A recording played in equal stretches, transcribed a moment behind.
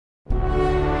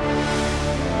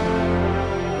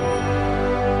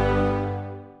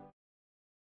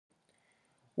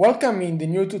Welcome in the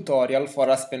new tutorial for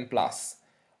Aspen Plus,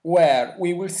 where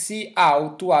we will see how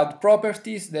to add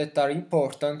properties that are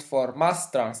important for mass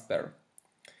transfer.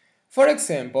 For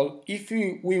example, if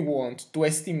we want to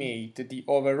estimate the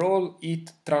overall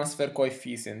heat transfer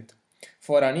coefficient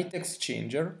for an heat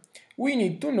exchanger, we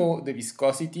need to know the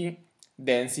viscosity,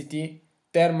 density,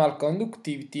 thermal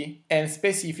conductivity, and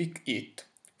specific heat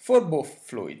for both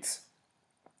fluids.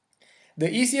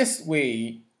 The easiest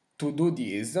way to do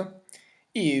this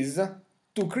is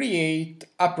to create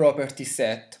a property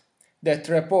set that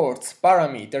reports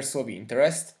parameters of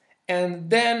interest and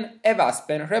then have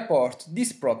Aspen report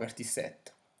this property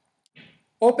set.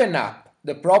 Open up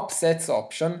the PropSets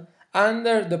option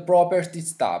under the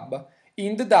Properties tab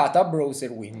in the Data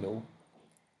Browser window.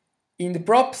 In the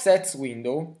PropSets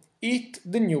window, hit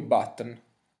the New button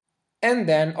and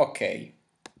then OK.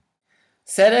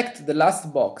 Select the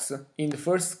last box in the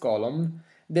first column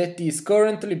that is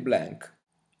currently blank.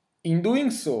 In doing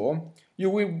so,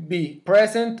 you will be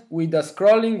present with a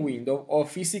scrolling window of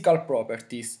physical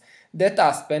properties that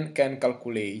Aspen can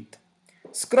calculate.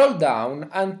 Scroll down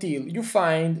until you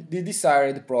find the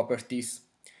desired properties.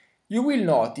 You will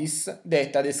notice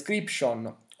that a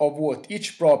description of what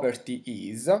each property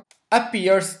is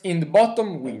appears in the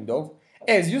bottom window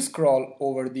as you scroll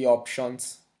over the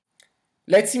options.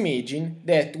 Let's imagine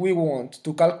that we want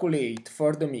to calculate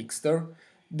for the mixture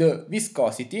the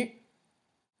viscosity,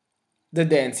 the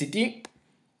density,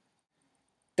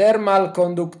 thermal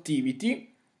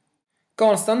conductivity,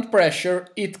 constant pressure,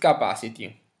 heat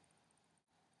capacity.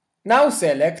 Now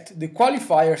select the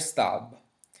Qualifiers tab.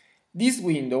 This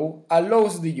window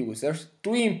allows the users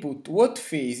to input what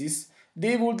phases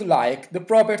they would like the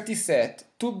property set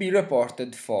to be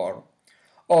reported for,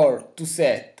 or to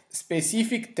set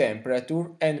specific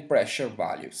temperature and pressure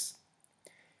values.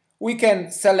 We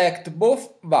can select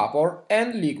both vapor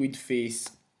and liquid phase.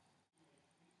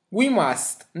 We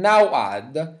must now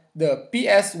add the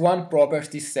PS1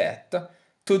 property set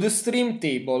to the stream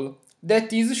table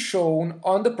that is shown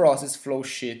on the process flow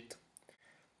sheet.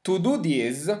 To do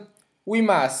this, we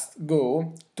must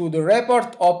go to the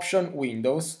Report option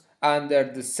windows under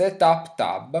the Setup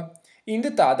tab in the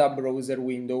Data Browser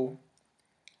window.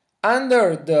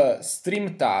 Under the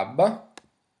Stream tab,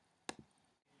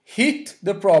 hit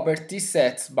the Property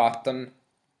Sets button.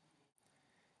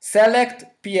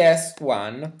 Select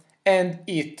PS1 and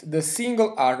hit the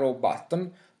single arrow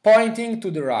button pointing to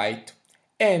the right,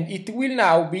 and it will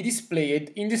now be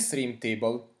displayed in the stream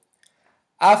table.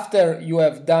 After you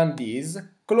have done this,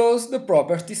 close the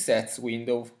Property Sets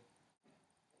window.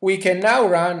 We can now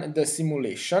run the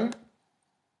simulation.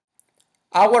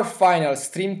 Our final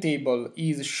stream table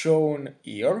is shown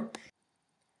here,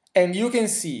 and you can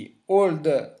see all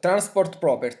the transport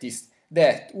properties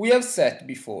that we have set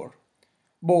before,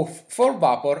 both for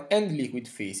vapor and liquid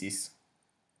phases.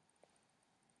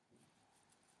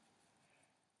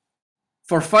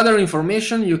 For further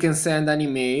information, you can send an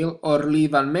email or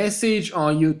leave a message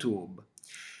on YouTube.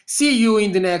 See you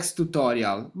in the next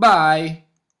tutorial. Bye!